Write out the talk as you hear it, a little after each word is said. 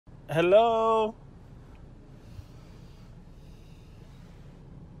Hello?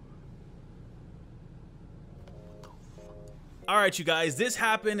 All right, you guys, this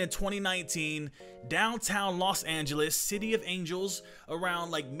happened in 2019, downtown Los Angeles, City of Angels,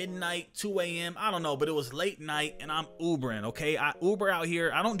 around like midnight, 2 a.m. I don't know, but it was late night and I'm Ubering, okay? I Uber out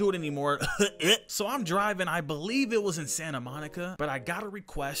here. I don't do it anymore. So I'm driving. I believe it was in Santa Monica, but I got a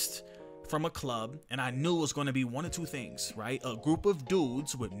request from a club and I knew it was going to be one of two things, right? A group of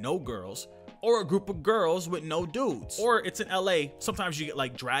dudes with no girls, or a group of girls with no dudes. Or it's in LA. Sometimes you get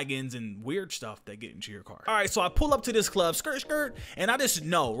like dragons and weird stuff that get into your car. All right, so I pull up to this club, skirt, and I just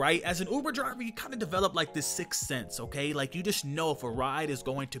know, right? As an Uber driver, you kind of develop like this sixth sense, okay? Like you just know if a ride is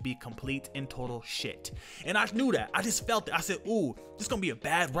going to be complete and total shit. And I knew that. I just felt it. I said, ooh, this is gonna be a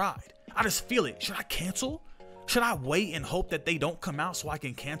bad ride. I just feel it. Should I cancel? Should I wait and hope that they don't come out so I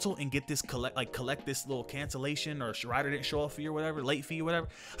can cancel and get this collect this little cancellation, or rider didn't show up fee or whatever, late fee or whatever?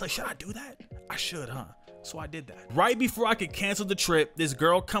 I was like, should I do that? I should, huh? So I did that. Right before I could cancel the trip, this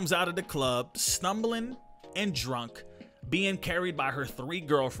girl comes out of the club, stumbling and drunk, being carried by her 3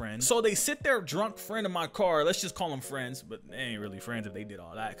 girlfriends. So they sit their drunk friend in my car. Let's just call them friends, but they ain't really friends if they did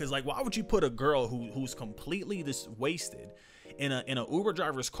all that. Cause like, why would you put a girl who's completely just wasted in a Uber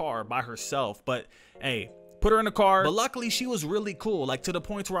driver's car by herself? But hey, put her in the car. But luckily she was really cool, like to the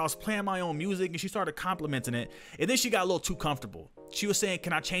point where I was playing my own music and she started complimenting it. And then she got a little too comfortable. She was saying,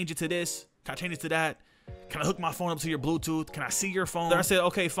 can I change it to this? Can I change it to that? Can I hook my phone up to your Bluetooth? Can I see your phone? Then I said,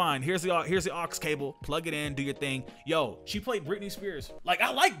 okay, fine. Here's the aux cable. Plug it in, do your thing. Yo, she played Britney Spears. Like,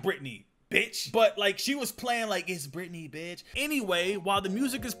 I like Britney, bitch. But like, she was playing like, it's Britney, bitch. Anyway, while the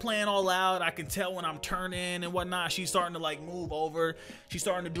music is playing all loud, I can tell when I'm turning and whatnot, she's starting to like move over. She's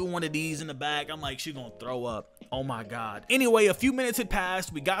starting to do one of these in the back. I'm like, she gonna throw up. Oh my God. Anyway, a few minutes had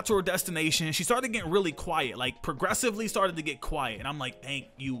passed. We got to her destination. She started getting really quiet, like progressively started to get quiet. And I'm like, thank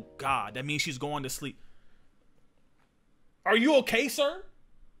you, God. That means she's going to sleep. Are you okay, sir?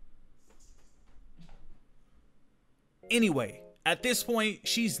 Anyway, at this point,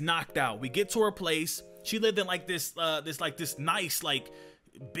 she's knocked out. We get to her place. She lived in like this nice, like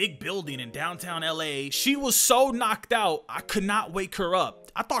big building in downtown LA. She was so knocked out, I could not wake her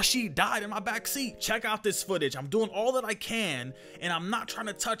up. I thought she died in my back seat. Check out this footage. I'm doing all that I can, and I'm not trying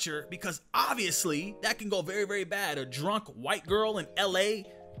to touch her because obviously that can go very, very bad. A drunk white girl in LA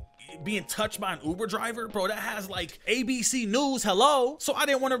being touched by an Uber driver, bro, that has like ABC News, hello. So I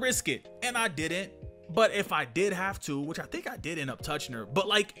didn't want to risk it, and I didn't. But if I did have to, which I think I did end up touching her, but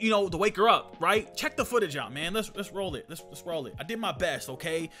like, you know, to wake her up, right? Check the footage out, man. Let's roll it. Let's roll it. I did my best,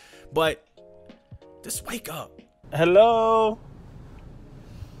 okay? But just wake up. Hello?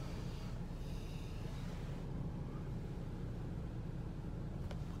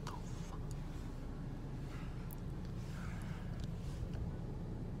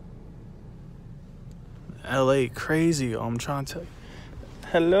 LA crazy. I'm trying to tell you.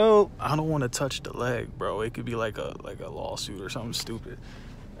 Hello. I don't want to touch the leg, bro. It could be like a lawsuit or something stupid.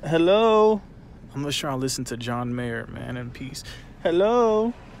 Hello. I'm just trying to listen to John Mayer, man, in peace.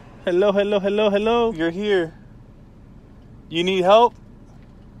 Hello. Hello. You're here. You need help?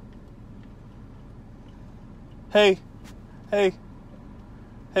 Hey,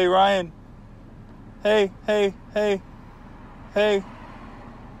 Ryan. Hey.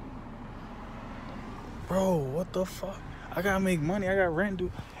 Bro, what the fuck? I gotta make money. I got rent due.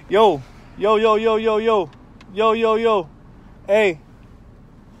 Yo. Hey,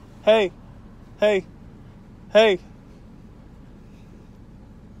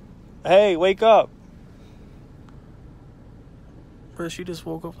 wake up. Bro, she just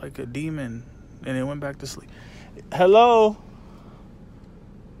woke up like a demon and then went back to sleep. Hello?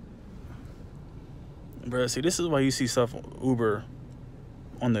 Bro, see, this is why you see stuff on Uber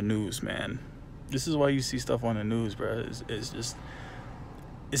on the news, man. This is why you see stuff on the news, bro. It's just,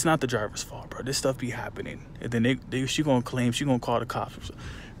 it's not the driver's fault, bro. This stuff be happening. And then she gonna claim, she gonna call the cops.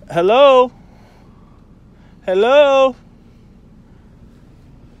 Hello?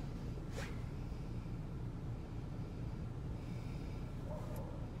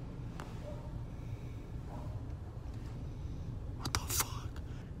 What the fuck?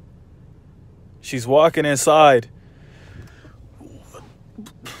 She's walking inside.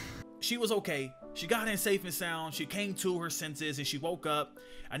 She was okay. She got in safe and sound. She came to her senses and she woke up.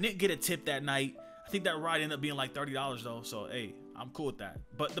 I didn't get a tip that night. I think that ride ended up being like $30 though. So, hey, I'm cool with that.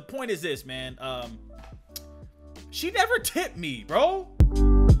 But the point is this, man. She never tipped me, bro.